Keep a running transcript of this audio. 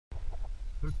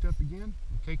Hooked up again.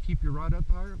 Okay, keep your rod up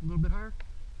higher, a little bit higher.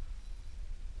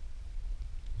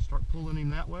 Start pulling him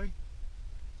that way.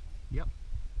 Yep.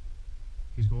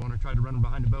 He's going to try to run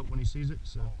behind the boat when he sees it,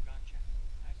 so gotcha.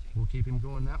 I see. we'll keep him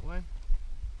going that way.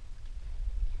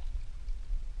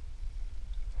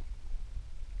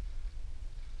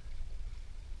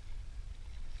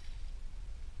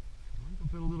 We're going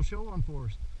to put a little show on for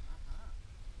us.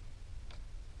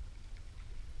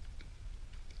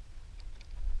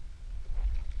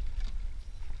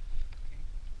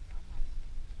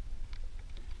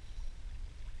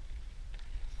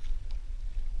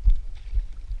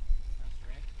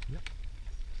 Yep.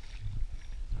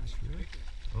 Nice rig.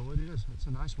 Oh, it is. It's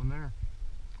a nice one there.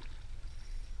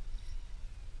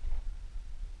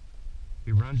 If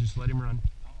he runs, just let him run.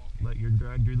 Oh, okay. Let your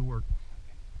drag do the work.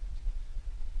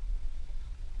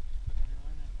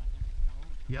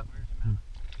 Yep. And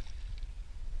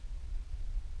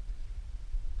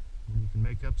you can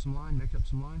make up some line,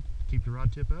 Keep your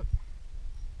rod tip up.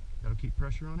 That'll keep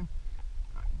pressure on him.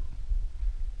 All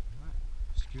right.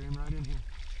 Steer him right in here.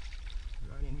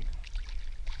 Right in here.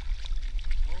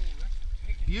 Whoa, that's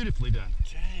big. Beautifully done.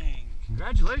 Dang.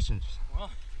 Congratulations. Well,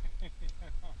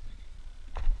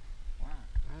 wow.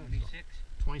 26?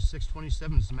 26,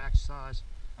 27 is the max size.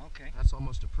 Okay. That's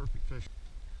almost a perfect fish.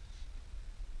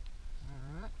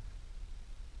 All right.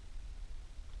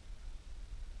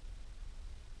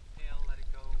 Okay, I'll let it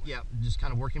go. Yeah, just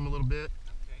kind of work him a little bit.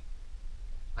 Okay.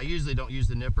 I usually don't use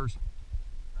the nippers.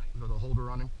 Right. With the holder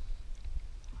on him.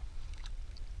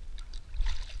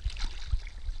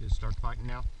 Just start fighting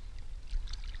now.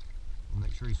 We'll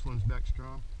make sure he swims back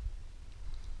strong.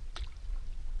 There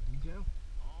you go.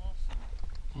 Awesome.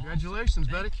 Congratulations,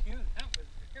 Awesome. buddy. Thank you. That was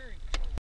very